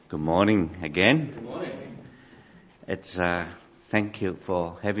Good morning again. Good morning. It's thank you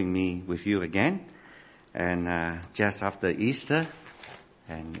for having me with you again, and just after Easter,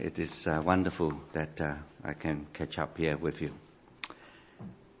 and it is wonderful that I can catch up here with you.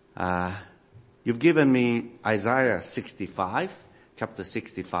 You've given me Isaiah 65, chapter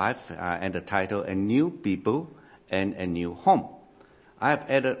 65, and the title, A New People and a New Home. I have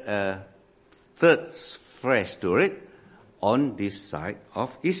added a third phrase to it, on this side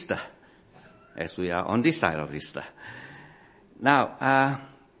of Easter, as we are on this side of Easter. Now,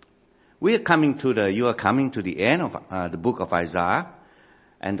 you are coming to the end of the book of Isaiah,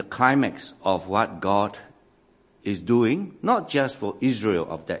 and the climax of what God is doing, not just for Israel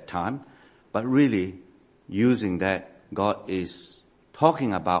of that time, but really using that God is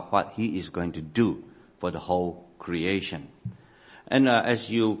talking about what He is going to do for the whole creation. And as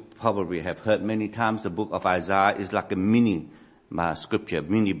you probably have heard many times, the book of Isaiah is like a mini scripture,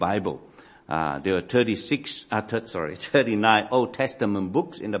 mini Bible. There are 39 Old Testament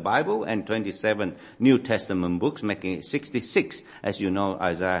books in the Bible and 27 New Testament books, making it 66. As you know,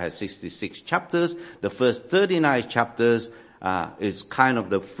 Isaiah has 66 chapters. The first 39 chapters is kind of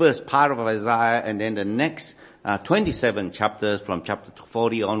the first part of Isaiah, and then the next 27 chapters from chapter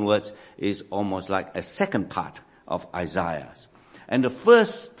 40 onwards is almost like a second part of Isaiah. And the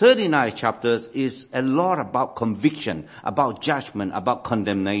first 39 chapters is a lot about conviction, about judgment, about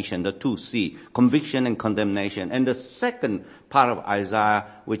condemnation, the two C, conviction and condemnation. And the second part of Isaiah,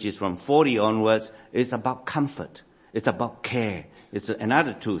 which is from 40 onwards, is about comfort. It's about care. It's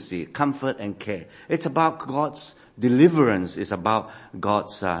another two C, comfort and care. It's about God's deliverance. It's about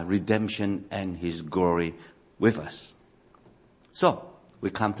God's redemption and His glory with us. So, we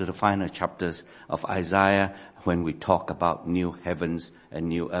come to the final chapters of Isaiah when we talk about new heavens and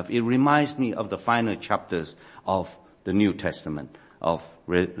new earth. It reminds me of the final chapters of the New Testament, of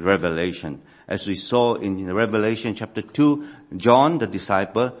Revelation. As we saw in Revelation chapter 2, John, the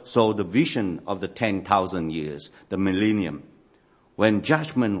disciple, saw the vision of the 10,000 years, the millennium, when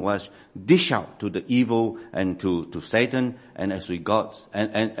judgment was dished out to the evil and to Satan, and as we got,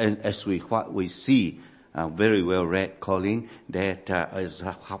 and as what we see, very well read, Colin, that is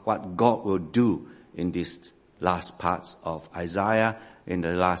what God will do in these last parts of Isaiah. In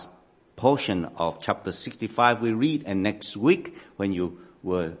the last portion of chapter 65 we read, and next week when you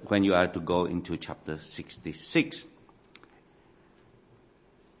are to go into chapter 66.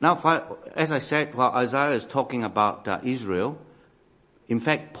 Now, as I said, while Isaiah is talking about Israel, in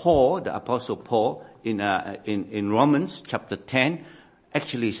fact, Paul, the Apostle Paul, in Romans chapter 10,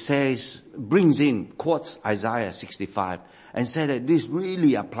 actually quotes Isaiah 65 and said that this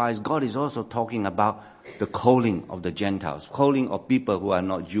really applies. God is also talking about the calling of the Gentiles, calling of people who are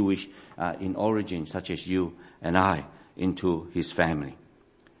not Jewish in origin, such as you and I, into His family.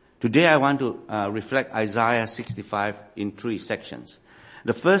 Today I want to reflect Isaiah 65 in three sections.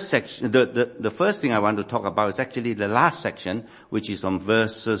 The first section, the first thing I want to talk about is actually the last section, which is on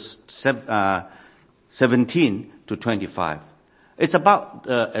verses 17 to 25. It's about,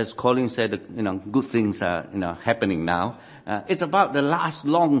 as Colin said, good things are, happening now. It's about the last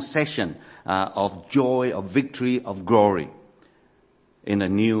long session, of joy, of victory, of glory in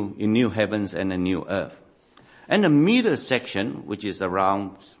new heavens and a new earth. And the middle section, which is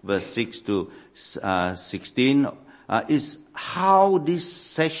around verse 6 to 16, is how this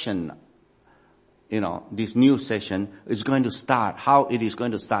session, this new session is going to start, how it is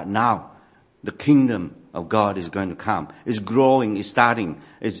going to start now. The kingdom of God is going to come. It's growing, it's starting,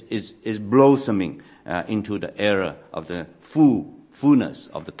 it's blossoming into the era of the fullness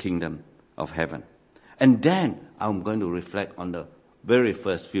of the kingdom of heaven. And then I'm going to reflect on the very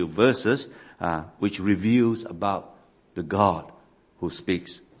first few verses, which reveals about the God who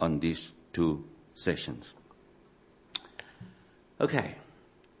speaks on these two sessions. Okay.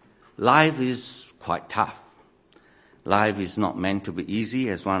 Life is quite tough. Life is not meant to be easy,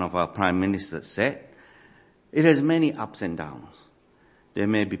 as one of our prime ministers said. It has many ups and downs. There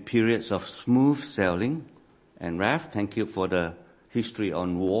may be periods of smooth sailing. And Ralph, thank you for the history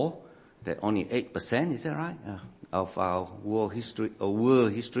on war, that only 8%, is that right, of our world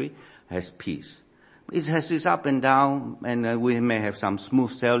history has peace. It has its up and down, and we may have some smooth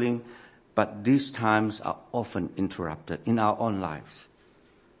sailing, but these times are often interrupted in our own lives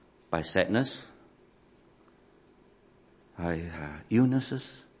by sadness, by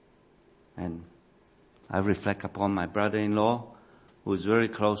illnesses, and I reflect upon my brother-in-law, who is very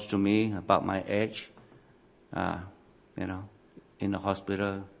close to me, about my age, in the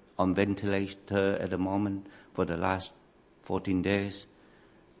hospital, on ventilator at the moment for the last 14 days,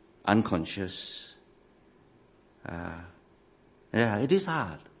 unconscious. It is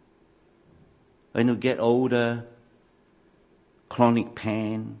hard. when you get older, chronic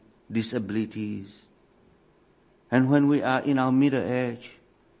pain, disabilities. And when we are in our middle age,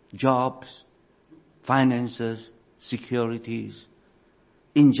 jobs, finances, securities,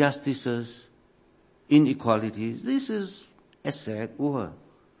 injustices, inequalities. This is a sad world.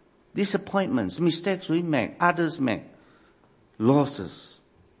 Disappointments, mistakes we make, others make, losses,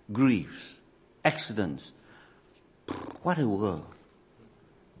 griefs, accidents. What a world.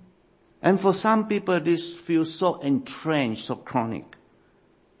 And for some people, this feels so entrenched, so chronic.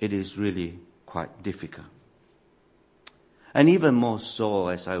 It is really quite difficult. And even more so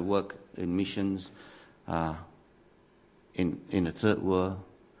as I work in missions in the third world.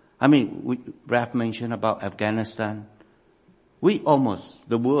 I mean, Ralph mentioned about Afghanistan.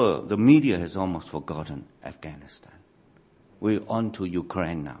 The world, the media has almost forgotten Afghanistan. We're on to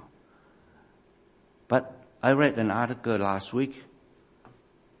Ukraine now. But I read an article last week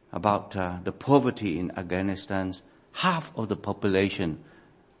about the poverty in Afghanistan. Half of the population,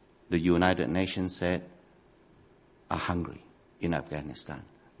 the United Nations said, are hungry in Afghanistan.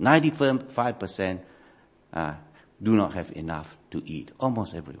 95% do not have enough to eat.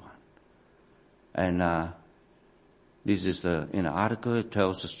 Almost everyone. And this is in an article. It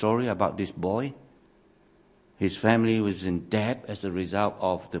tells a story about this boy. His family was in debt as a result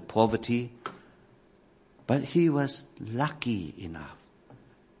of the poverty. But he was lucky enough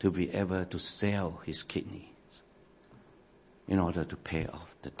to be able to sell his kidneys in order to pay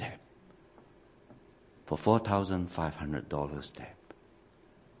off the debt. For $4,500 debt.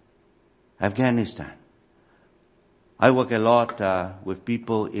 Afghanistan. I work a lot with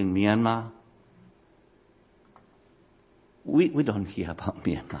people in Myanmar. We don't hear about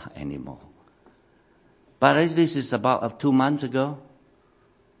Myanmar anymore. But as this is about 2 months ago,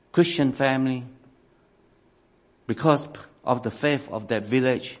 Christian family, because of the faith of that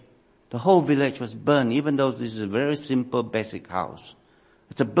village, the whole village was burned, even though this is a very simple, basic house.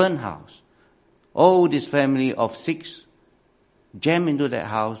 It's a burnt house. Oh, this family of 6 jammed into that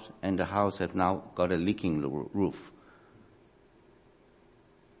house, and the house has now got a leaking roof.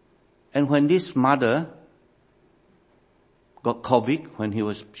 And when this mother got COVID when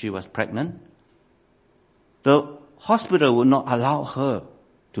she was pregnant, the hospital would not allow her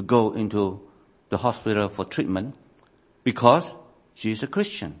to go into the hospital for treatment because she is a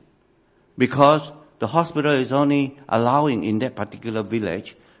Christian. Because the hospital is only allowing in that particular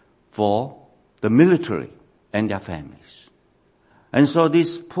village for the military and their families. And so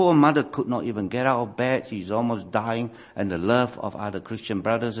this poor mother could not even get out of bed. She's almost dying, and the love of other Christian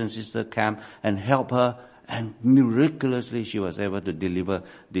brothers and sisters came and helped her, and miraculously she was able to deliver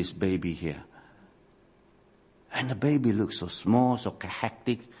this baby here. And the baby looks so small, so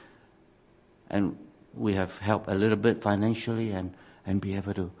hectic, and we have helped a little bit financially and be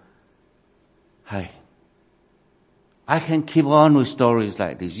able to, I can keep on with stories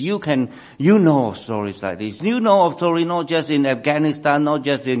like this. You know of stories like this. You know of stories not just in Afghanistan, not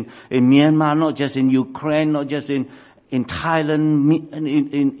just in Myanmar, not just in Ukraine, not just in Thailand,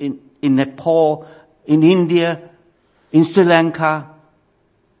 in Nepal, in India, in Sri Lanka.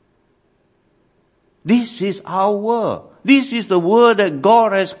 This is our world. This is the world that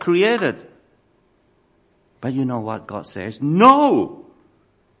God has created. But you know what God says? No!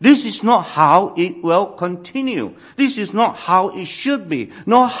 This is not how it will continue. This is not how it should be,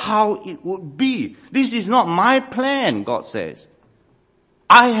 nor how it would be. This is not my plan, God says.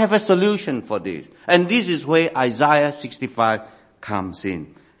 I have a solution for this. And this is where Isaiah 65 comes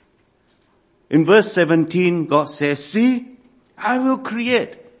in. In verse 17, God says, see, I will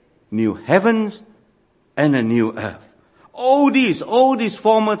create new heavens and a new earth. All these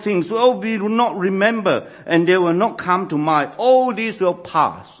former things we will not remember, and they will not come to mind. All these will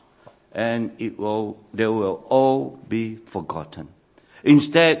pass, and they will all be forgotten.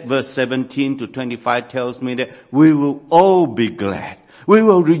 Instead, verse 17 to 25 tells me that we will all be glad. We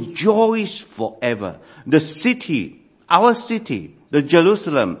will rejoice forever. The city, our city, the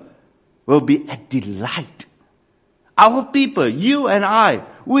Jerusalem, will be a delight. Our people, you and I,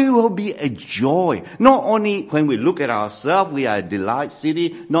 we will be a joy. Not only when we look at ourselves, we are a delight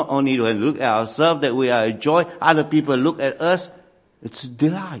city. Not only when we look at ourselves that we are a joy, other people look at us. It's a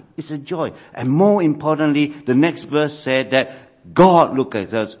delight. It's a joy. And more importantly, the next verse said that God looked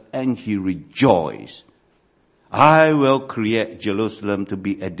at us and He rejoiced. I will create Jerusalem to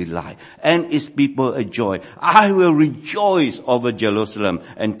be a delight and its people a joy. I will rejoice over Jerusalem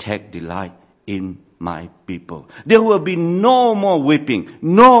and take delight in my people. There will be no more weeping,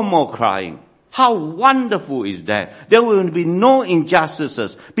 no more crying. How wonderful is that? There will be no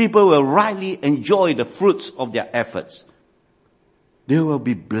injustices. People will rightly enjoy the fruits of their efforts. They will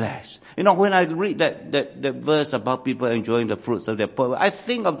be blessed. You know, when I read that verse about people enjoying the fruits of their poverty, I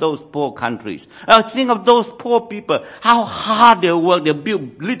think of those poor countries. I think of those poor people, how hard they work. They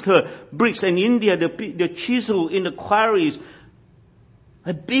build little bricks in India, they chisel in the quarries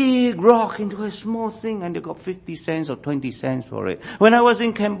a big rock into a small thing, and they got 50 cents or 20 cents for it. When I was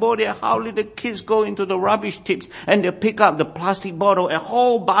in Cambodia, how little kids go into the rubbish tips and they pick up the plastic bottle, a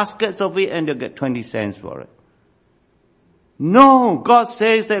whole baskets of it, and they get 20 cents for it. No, God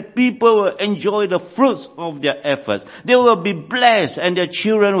says that people will enjoy the fruits of their efforts. They will be blessed, and their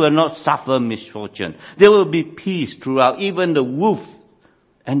children will not suffer misfortune. There will be peace throughout. Even the wolf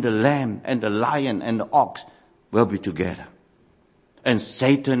and the lamb and the lion and the ox will be together. And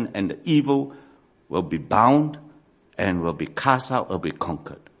Satan and the evil will be bound and will be cast out or be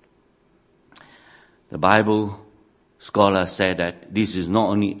conquered. The Bible scholars say that this is not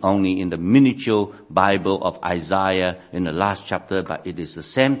only in the miniature Bible of Isaiah in the last chapter, but it is the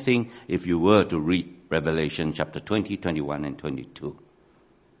same thing if you were to read Revelation chapter 20, 21 and 22.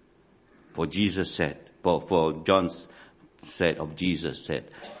 For Jesus said, for John said of Jesus said,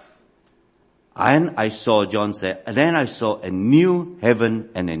 and I saw, John said, and then I saw a new heaven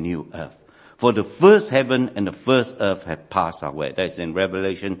and a new earth. For the first heaven and the first earth have passed away. That's in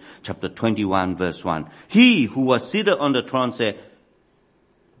Revelation chapter 21 verse 1. He who was seated on the throne said,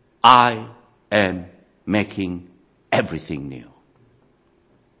 I am making everything new.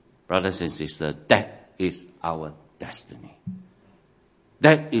 Brothers and sisters, that is our destiny.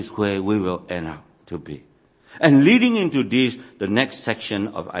 That is where we will end up to be. And leading into this, the next section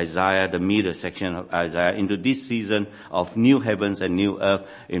of Isaiah, the middle section of Isaiah, into this season of new heavens and new earth,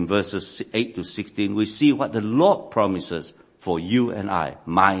 in verses 8 to 16, we see what the Lord promises for you and I,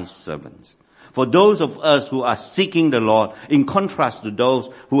 my servants. For those of us who are seeking the Lord, in contrast to those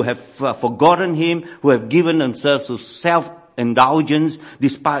who have forgotten Him, who have given themselves to self-indulgence,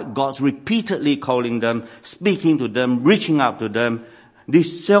 despite God's repeatedly calling them, speaking to them, reaching out to them,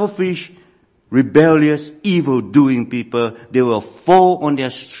 these selfish, rebellious, evil-doing people, they will fall on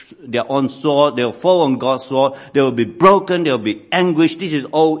their own sword, they will fall on God's sword, they will be broken, they will be anguished. This is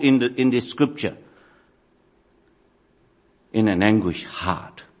all in this scripture. In an anguished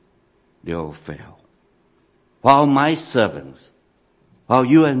heart, they will fail. While my servants, while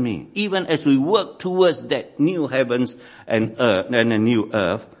you and me, even as we work towards that new heavens and a new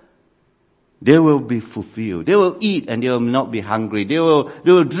earth, they will be fulfilled. They will eat and they will not be hungry. They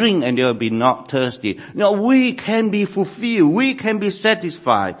will drink and they will be not thirsty. No, we can be fulfilled. We can be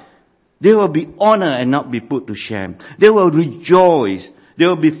satisfied. They will be honored and not be put to shame. They will rejoice. They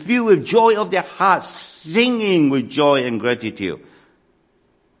will be filled with joy of their hearts, singing with joy and gratitude.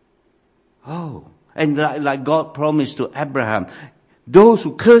 Oh, and like God promised to Abraham, those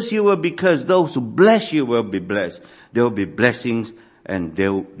who curse you will be cursed. Those who bless you will be blessed. There will be blessings, and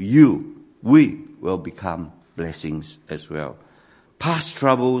we will become blessings as well. Past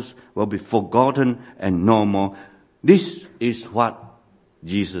troubles will be forgotten and no more. This is what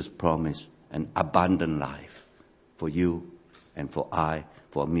Jesus promised, an abundant life for you and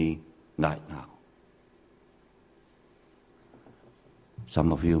for me right now.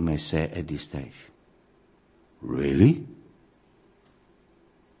 Some of you may say at this stage, really?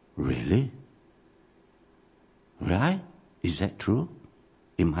 Really? Right? Is that true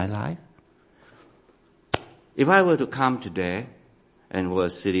in my life? If I were to come today and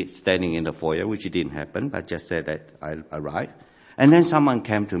was standing in the foyer, which it didn't happen, but just said that I arrived, and then someone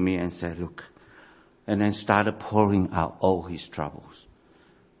came to me and said, look, and then started pouring out all his troubles.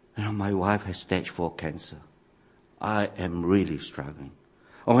 You know, my wife has stage 4 cancer. I am really struggling.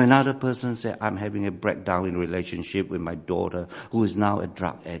 Or another person said, I'm having a breakdown in relationship with my daughter, who is now a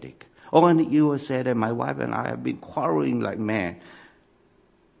drug addict. Or you will say that my wife and I have been quarreling like mad.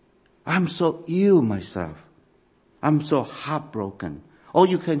 I'm so ill myself. I'm so heartbroken. Or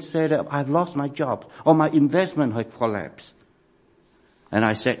you can say that I've lost my job, or my investment has collapsed. And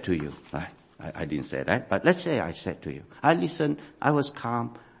I said to you, I didn't say that, but let's say I said to you, I listened, I was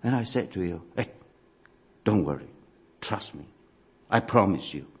calm, and I said to you, hey, don't worry, trust me. I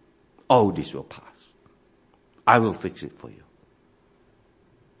promise you, all this will pass. I will fix it for you.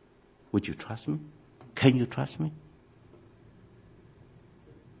 Would you trust me? Can you trust me?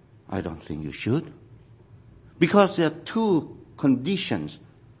 I don't think you should. Because there are 2 conditions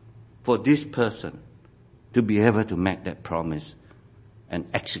for this person to be able to make that promise and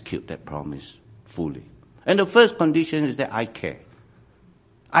execute that promise fully. And the first condition is that I care.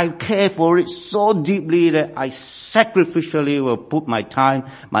 I care for it so deeply that I sacrificially will put my time,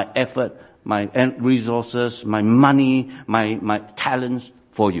 my effort, my resources, my money, my talents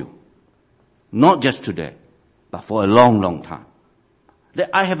for you. Not just today, but for a long, long time. that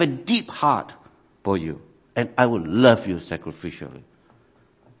I have a deep heart for you, and I will love you sacrificially.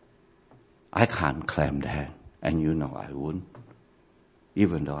 I can't claim that, and you know I wouldn't,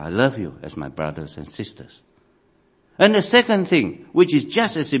 even though I love you as my brothers and sisters. And the second thing, which is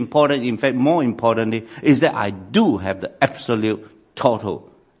just as important, in fact more importantly, is that I do have the absolute, total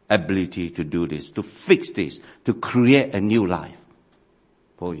ability to do this, to fix this, to create a new life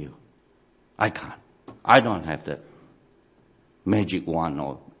for you. I can't. I don't have the magic wand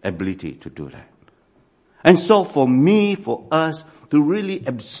or ability to do that. And so for me, for us, to really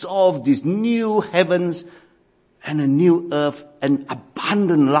absorb these new heavens and a new earth, an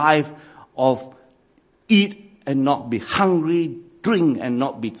abundant life of eat and not be hungry, drink and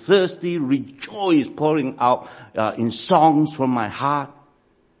not be thirsty, rejoice, pouring out in songs from my heart.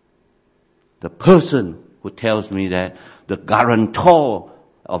 The person who tells me that, the guarantor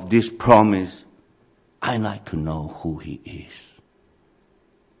of this promise, I like to know who he is.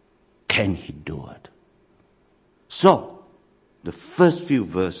 Can he do it? So, the first few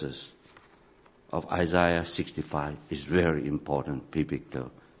verses of Isaiah 65 is very important,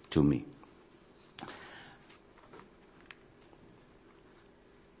 pivotal to me.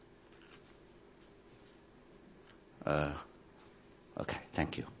 Okay,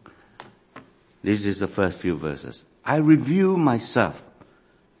 thank you. This is the first few verses. I reveal myself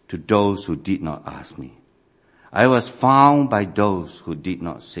to those who did not ask me. I was found by those who did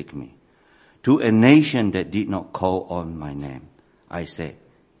not seek me. To a nation that did not call on my name, I said,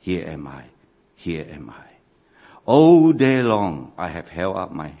 here am I, here am I. All day long I have held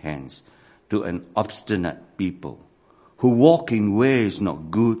up my hands to an obstinate people who walk in ways not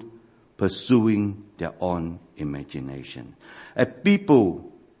good, pursuing their own imagination. A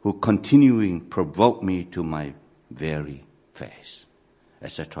people who continuing provoke me to my very face,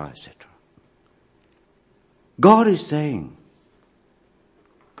 etc., etc. God is saying,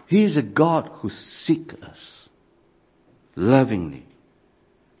 He is a God who seeks us lovingly,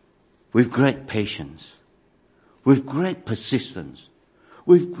 with great patience, with great persistence,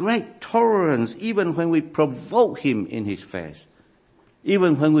 with great tolerance, even when we provoke Him in His face.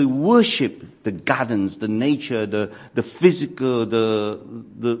 Even when we worship the gardens, the nature, the physical,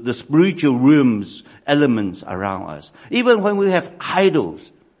 the spiritual realms, elements around us. Even when we have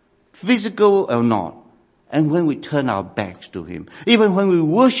idols, physical or not. And when we turn our backs to Him. Even when we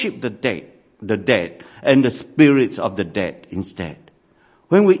worship the dead and the spirits of the dead instead.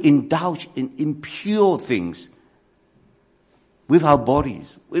 When we indulge in impure things with our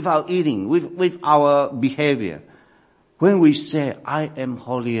bodies, with our eating, with our behavior. When we say, I am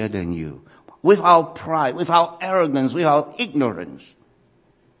holier than you, with our pride, with our arrogance, with our ignorance,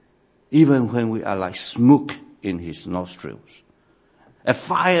 even when we are like smoke in His nostrils, a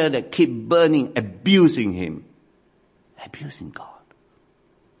fire that keeps burning, abusing Him, abusing God,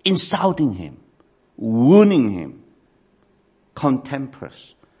 insulting Him, wounding Him,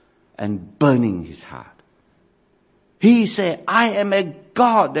 contemptuous, and burning His heart. He said, I am a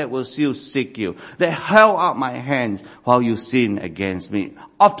God that will still seek you, that held out my hands while you sin against me.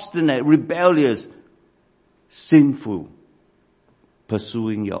 Obstinate, rebellious, sinful,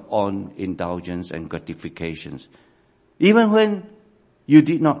 pursuing your own indulgence and gratifications. Even when you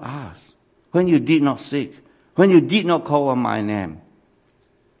did not ask, when you did not seek, when you did not call on my name,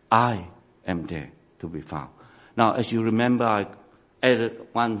 I am there to be found. Now, as you remember, I added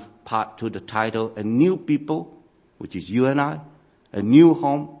one part to the title, A New People, which is you and I, a new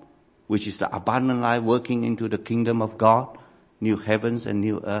home, which is the abundant life working into the kingdom of God, new heavens and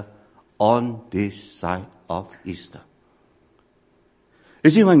new earth, on this side of Easter.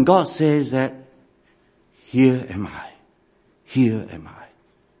 You see, when God says that, here am I,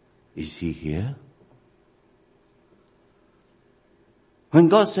 is He here? When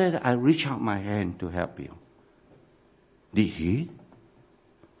God says, I reach out my hand to help you, did He?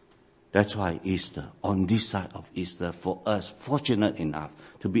 That's why Easter, on this side of Easter, for us, fortunate enough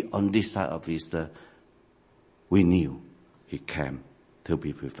to be on this side of Easter, we knew He came to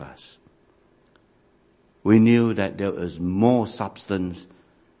be with us. We knew that there was more substance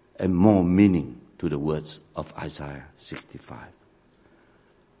and more meaning to the words of Isaiah 65.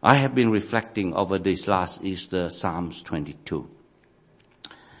 I have been reflecting over this last Easter, Psalms 22.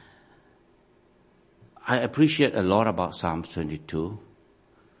 I appreciate a lot about Psalms 22.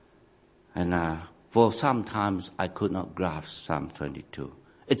 And for some times I could not grasp Psalm 22.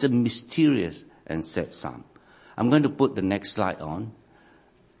 It's a mysterious and sad psalm. I'm going to put the next slide on.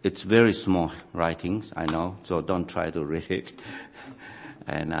 It's very small writings, I know, so don't try to read it.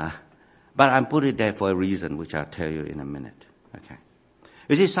 But I put it there for a reason, which I'll tell you in a minute. Okay.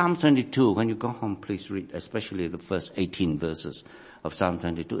 You see, Psalm 22, when you go home, please read, especially the first 18 verses of Psalm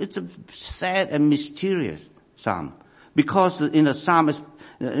 22. It's a sad and mysterious psalm. Because in the psalm,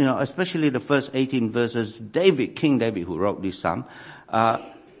 especially the first 18 verses, King David, who wrote this psalm,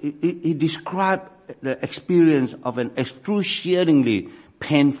 he described the experience of an excruciatingly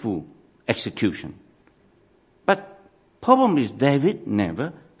painful execution. But problem is David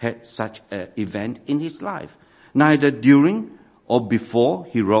never had such an event in his life. Neither during or before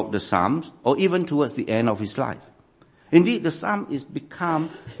he wrote the Psalms, or even towards the end of his life. Indeed, the Psalm is become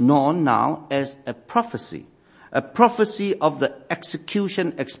known now as a prophecy of the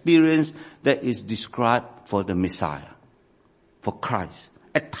execution experience that is described for the Messiah, for Christ,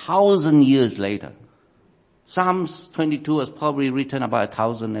 1,000 years later. Psalms 22 was probably written about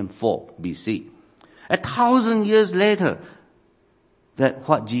 1004 BC. 1,000 years later, that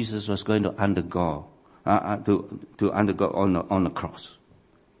what Jesus was going to undergo, to undergo on the cross.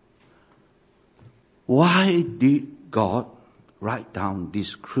 Why did God write down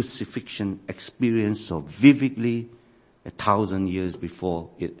this crucifixion experience so vividly 1,000 years before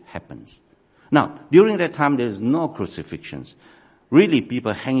it happens? Now, during that time, there's no crucifixions. Really,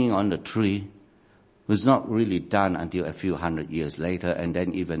 people hanging on the tree was not really done until a few hundred years later, and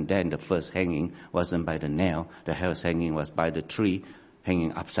then even then, the first hanging wasn't by the nail. The first hanging was by the tree,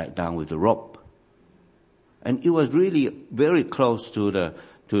 hanging upside down with the rope. And it was really very close to the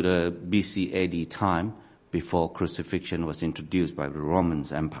BC AD time before crucifixion was introduced by the Roman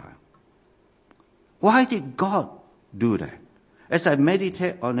Empire. Why did God do that? As I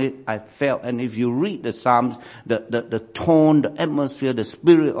meditate on it, I felt, and if you read the Psalms, the tone, the atmosphere, the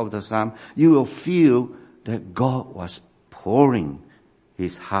spirit of the Psalm, you will feel that God was pouring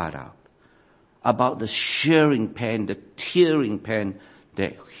his heart out about the shearing pain, the tearing pain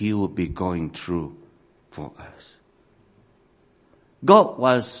that he would be going through for us. God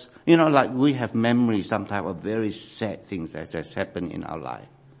was, like we have memories sometimes of very sad things that has happened in our life.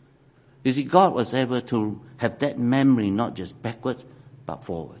 You see, God was able to have that memory not just backwards, but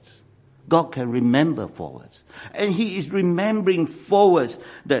forwards. God can remember forwards. And he is remembering forwards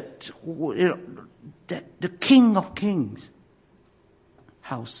that the King of Kings,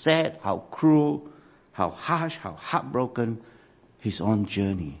 how sad, how cruel, how harsh, how heartbroken his own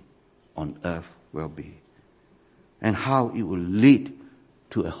journey on earth will be. And how it will lead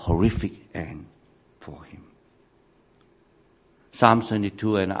to a horrific end for him. Psalm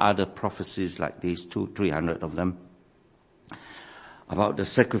 22 and other prophecies like these, 300 of them, about the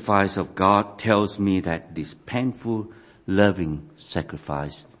sacrifice of God tells me that this painful, loving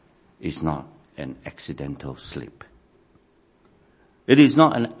sacrifice is not an accidental slip. It is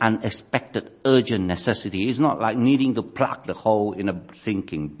not an unexpected, urgent necessity. It's not like needing to plug the hole in a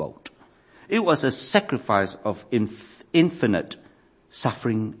sinking boat. It was a sacrifice of infinite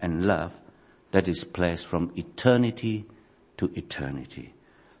suffering and love that is placed from eternity to eternity,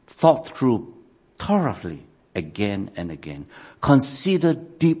 thought through thoroughly again and again,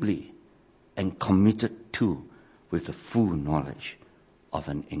 considered deeply and committed to with the full knowledge of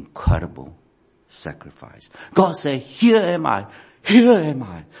an incredible sacrifice. God said, here am I.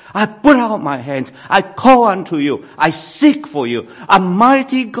 I put out my hands. I call unto you. I seek for you. A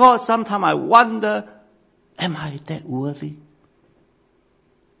mighty God. Sometimes I wonder, am I that worthy?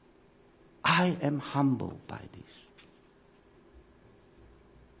 I am humbled by this.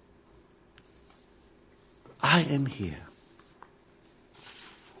 I am here.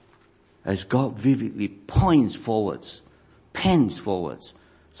 As God vividly points forwards, pens forwards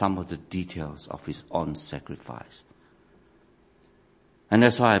some of the details of his own sacrifice. And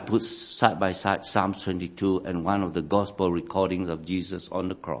that's why I put side by side Psalm 22 and one of the gospel recordings of Jesus on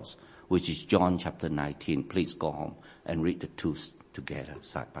the cross, which is John chapter 19. Please go home and read the two together,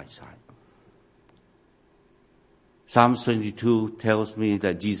 side by side. Psalm 22 tells me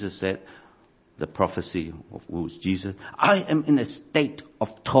that Jesus said, the prophecy of who is Jesus, I am in a state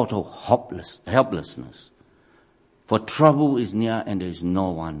of total helplessness. For trouble is near and there is no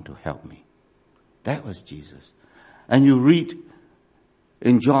one to help me. That was Jesus. And you read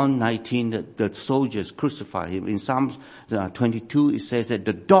in John 19 that the soldiers crucify him. In Psalm 22 it says that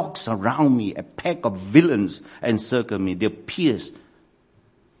the dogs surround me, a pack of villains encircle me. They pierce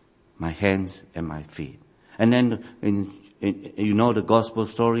my hands and my feet. And then you know the gospel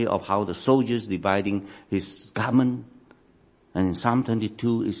story of how the soldiers dividing his garment. And in Psalm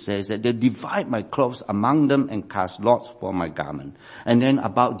 22 it says that they divide my clothes among them and cast lots for my garment. And then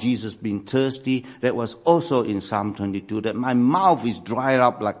about Jesus being thirsty, that was also in Psalm 22, that my mouth is dried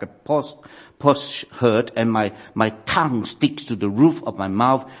up like a potsherd and my tongue sticks to the roof of my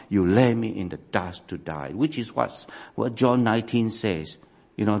mouth. You lay me in the dust to die. Which is what John 19 says.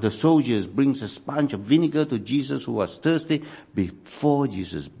 the soldiers brings a sponge of vinegar to Jesus who was thirsty before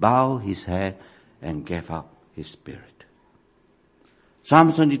Jesus bowed his head and gave up his spirit.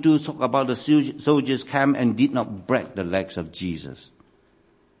 Psalm 22 talk about the soldiers came and did not break the legs of Jesus.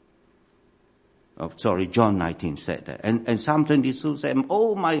 John 19 said that. And Psalm 22 said,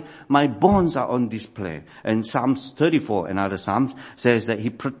 oh, my bones are on display. And Psalms 34, another Psalm, says that he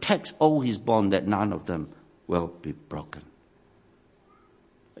protects all his bones, that none of them will be broken.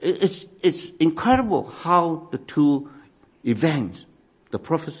 It's incredible how the two events, the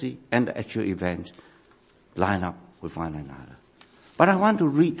prophecy and the actual events, line up with one another. But I want to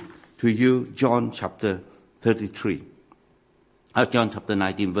read to you John chapter 33. John chapter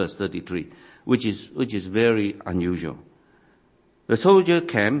 19 verse 33, which is very unusual. The soldier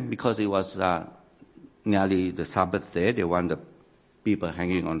came because it was nearly the Sabbath day. They want the people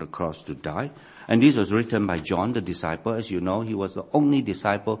hanging on the cross to die. And this was written by John, the disciple. As you know, he was the only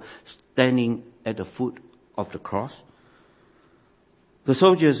disciple standing at the foot of the cross. The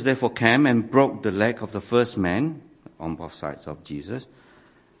soldiers therefore came and broke the leg of the first man on both sides of Jesus,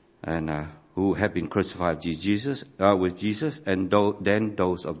 and who had been crucified with Jesus, and then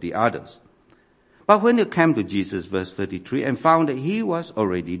those of the others. But when they came to Jesus, verse 33, and found that he was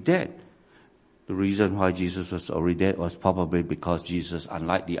already dead. The reason why Jesus was already dead was probably because Jesus,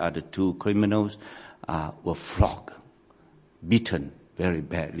 unlike the other two criminals, were flogged, beaten very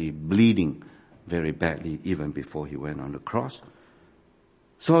badly, bleeding very badly even before he went on the cross.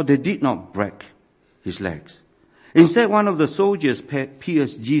 So they did not break his legs. Instead, one of the soldiers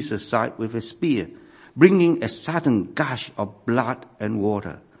pierced Jesus' side with a spear, bringing a sudden gush of blood and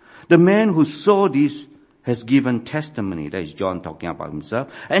water. The man who saw this has given testimony. That is John talking about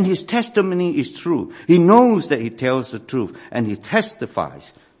himself. And his testimony is true. He knows that he tells the truth, and he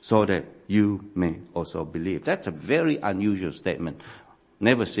testifies so that you may also believe. That's a very unusual statement.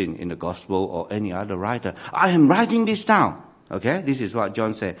 Never seen in the gospel or any other writer. I am writing this down. Okay? This is what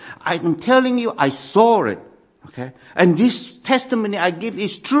John said. I am telling you, I saw it. Okay? And this testimony I give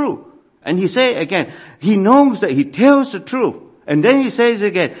is true. And he say again, he knows that he tells the truth. And then he says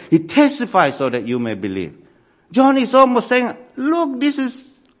again, he testifies so that you may believe. John is almost saying, look, this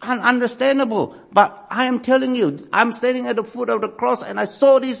is ununderstandable. But I am telling you, I'm standing at the foot of the cross and I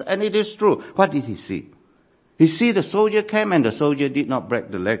saw this and it is true. What did he see? He see the soldier came and the soldier did not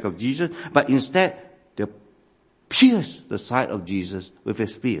break the leg of Jesus, but instead they pierced the side of Jesus with a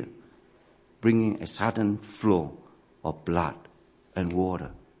spear, bringing a sudden flow of blood and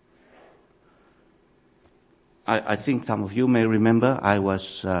water. I think some of you may remember I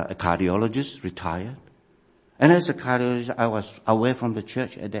was a cardiologist, retired. And as a cardiologist, I was away from the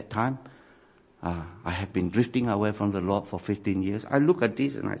church at that time. I have been drifting away from the Lord for 15 years. I look at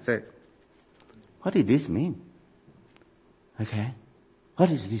this and I say, what did this mean? Okay? What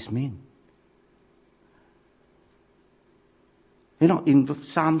does this mean? In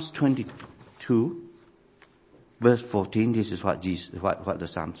Psalms 22, verse 14, this is what the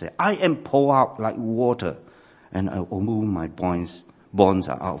Psalm says. I am poured out like water, and my bonds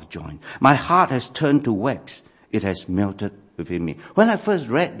are out of joint. My heart has turned to wax. It has melted within me. When I first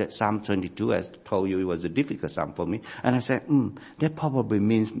read that Psalm 22, as I told you, it was a difficult psalm for me. And I said, that probably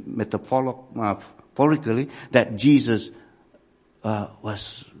means metaphorically that Jesus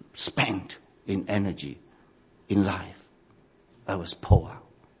was spent in energy, in life. I was poured out.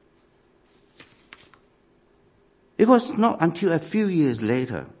 It was not until a few years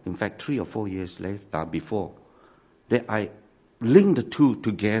later, in fact 3 or 4 years later, before, that I linked the two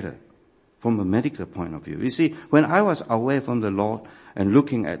together from a medical point of view. You see, when I was away from the Lord and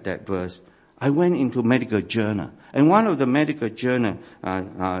looking at that verse, I went into medical journal. And one of the medical journal,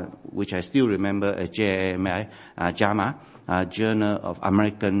 which I still remember as JAMA, Journal of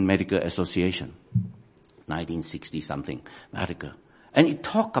American Medical Association, 1960 something, article. And it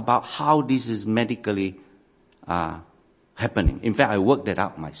talked about how this is medically happening. In fact, I worked that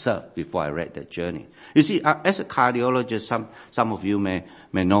out myself before I read that journey. You see, as a cardiologist, some of you may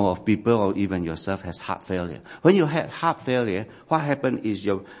know of people or even yourself has heart failure. When you have heart failure, what happens is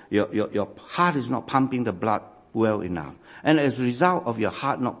your heart is not pumping the blood well enough. And as a result of your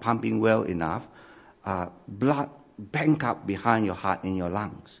heart not pumping well enough, blood bank up behind your heart in your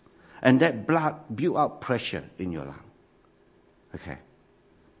lungs. And that blood build up pressure in your lung. Okay.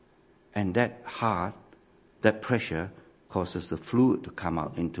 And that pressure causes the fluid to come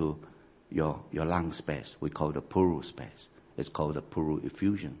out into your lung space. We call the pleural space. It's called the pleural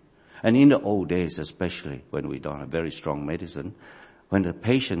effusion. And in the old days, especially when we don't have very strong medicine, when the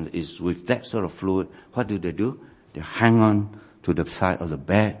patient is with that sort of fluid, what do? They hang on to the side of the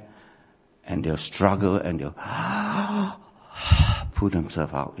bed and they'll struggle and they'll pull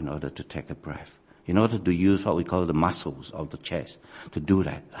themselves out in order to take a breath, in order to use what we call the muscles of the chest to do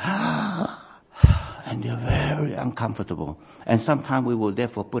that. And they're very uncomfortable. And sometimes we will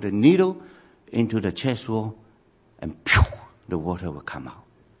therefore put a needle into the chest wall and pew, the water will come out,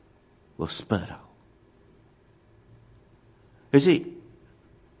 will spurt out. You see,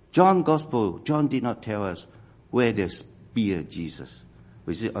 John did not tell us where they spear Jesus.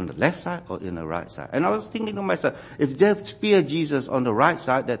 Was it on the left side or in the right side? And I was thinking to myself, if they spear Jesus on the right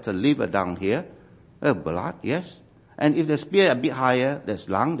side, that's a liver down here, blood, yes. And if they spear a bit higher, there's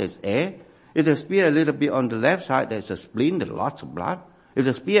lung, there's air. If they spear a little bit on the left side, there's a spleen, there's lots of blood. If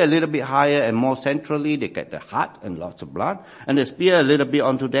they spear a little bit higher and more centrally, they get the heart and lots of blood. And they spear a little bit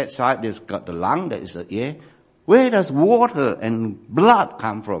onto that side, there's got the lung, there is the air. Where does water and blood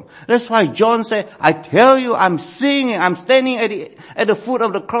come from? That's why John said, I tell you, I'm seeing it. I'm standing at the foot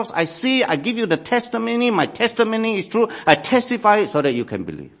of the cross. I see, I give you the testimony. My testimony is true. I testify it so that you can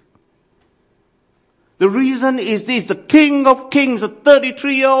believe. The reason is this, the King of Kings, a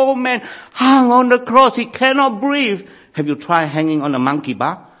 33-year-old man, hung on the cross. He cannot breathe. Have you tried hanging on a monkey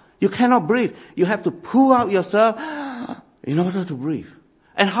bar? You cannot breathe. You have to pull out yourself in order to breathe.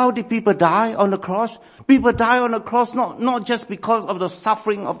 And how did people die on the cross? People die on the cross not just because of the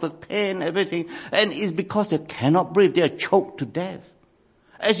suffering of the pain, everything, and it's because they cannot breathe. They are choked to death.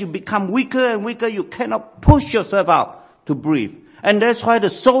 As you become weaker and weaker, you cannot push yourself out to breathe. And that's why the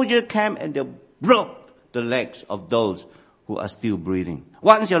soldier came and they broke the legs of those who are still breathing.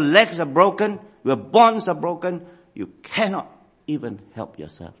 Once your legs are broken, your bones are broken, you cannot even help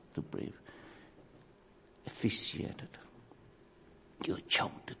yourself to breathe. Asphyxiated. You're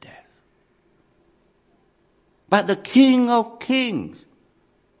choked to death. But the King of Kings,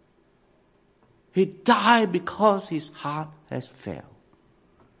 he died because his heart has failed.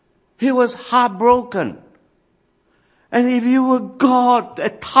 He was heartbroken. And if you were God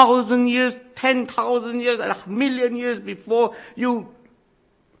 1,000 years, 10,000 years, 1,000,000 years before, you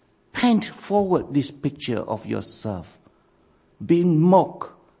paint forward this picture of yourself being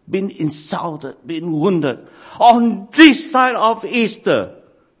mocked, being insulted, being wounded. On this side of Easter,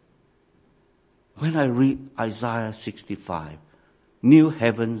 when I read Isaiah 65, new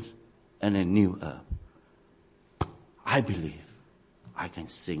heavens and a new earth, I believe I can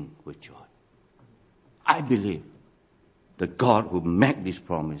sing with joy. I believe the God who made this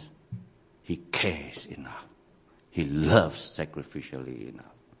promise, he cares enough. He loves sacrificially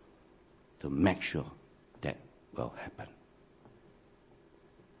enough to make sure that will happen.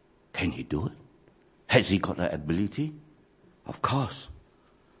 Can he do it? Has he got the ability? Of course.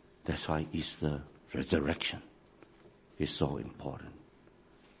 That's why Easter resurrection is so important.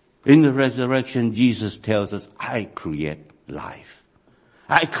 In the resurrection, Jesus tells us, I create life.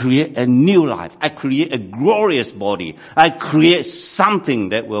 I create a new life. I create a glorious body. I create something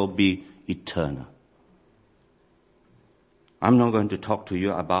that will be eternal. I'm not going to talk to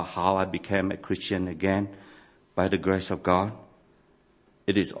you about how I became a Christian again by the grace of God.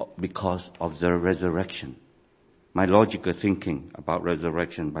 It is because of the resurrection. My logical thinking about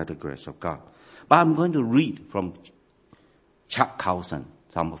resurrection by the grace of God. But I'm going to read from Chuck Colson.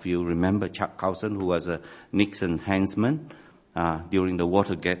 Some of you remember Chuck Colson, who was a Nixon henchman during the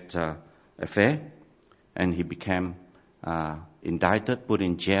Watergate affair. And he became indicted, put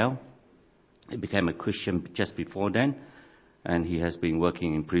in jail. He became a Christian just before then. And he has been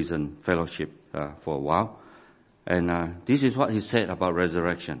working in prison fellowship for a while. And this is what he said about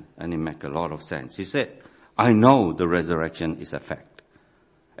resurrection, and it makes a lot of sense. He said, I know the resurrection is a fact,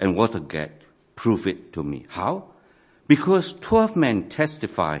 and Watergate proved it to me. How? Because 12 men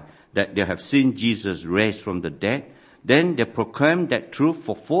testify that they have seen Jesus raised from the dead. Then they proclaimed that truth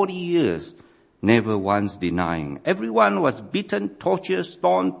for 40 years, never once denying. Everyone was beaten, tortured,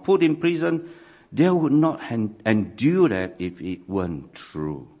 stoned, put in prison. They would not endure that if it weren't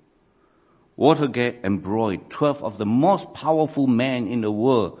true. Watergate embroiled 12 of the most powerful men in the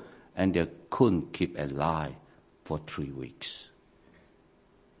world, and they couldn't keep alive for 3 weeks.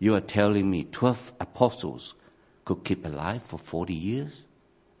 You are telling me 12 apostles could keep alive for 40 years?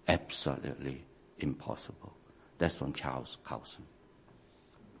 Absolutely impossible. That's from Charles Colson.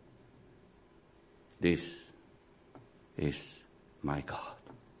 This is my God.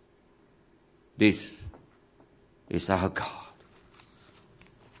 This is our God.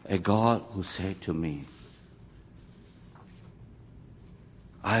 A God who said to me,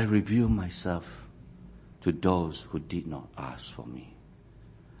 I reveal myself to those who did not ask for me.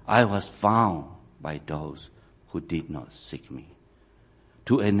 I was found by those who did not seek me.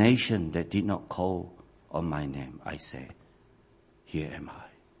 To a nation that did not call on my name, I say, here am I.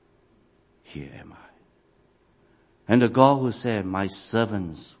 Here am I. And the God who said, my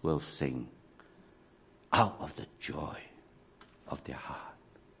servants will sing out of the joy of their heart.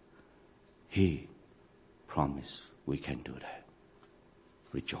 He promised we can do that.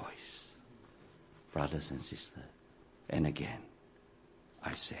 Rejoice, brothers and sisters. And again,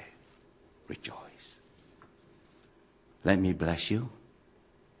 I say, rejoice. Let me bless you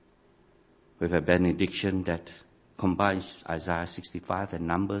with a benediction that combines Isaiah 65 and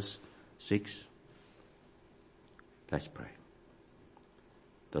Numbers 6. Let's pray.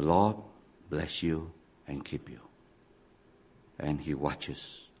 The Lord bless you and keep you, and He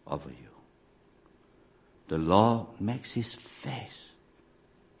watches over you. The Lord makes His face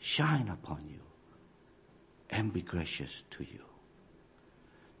shine upon you and be gracious to you.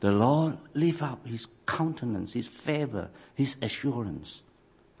 The Lord lift up His countenance, His favor, His assurance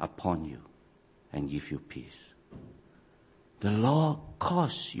upon you and give you peace. The Lord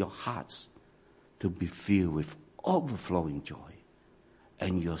cause your hearts to be filled with overflowing joy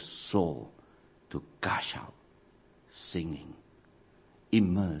and your soul to gush out singing,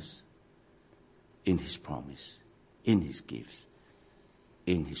 immersed in His promise, in His gifts,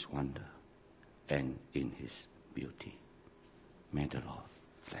 in His wonder, and in His beauty. May the Lord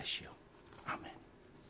bless you.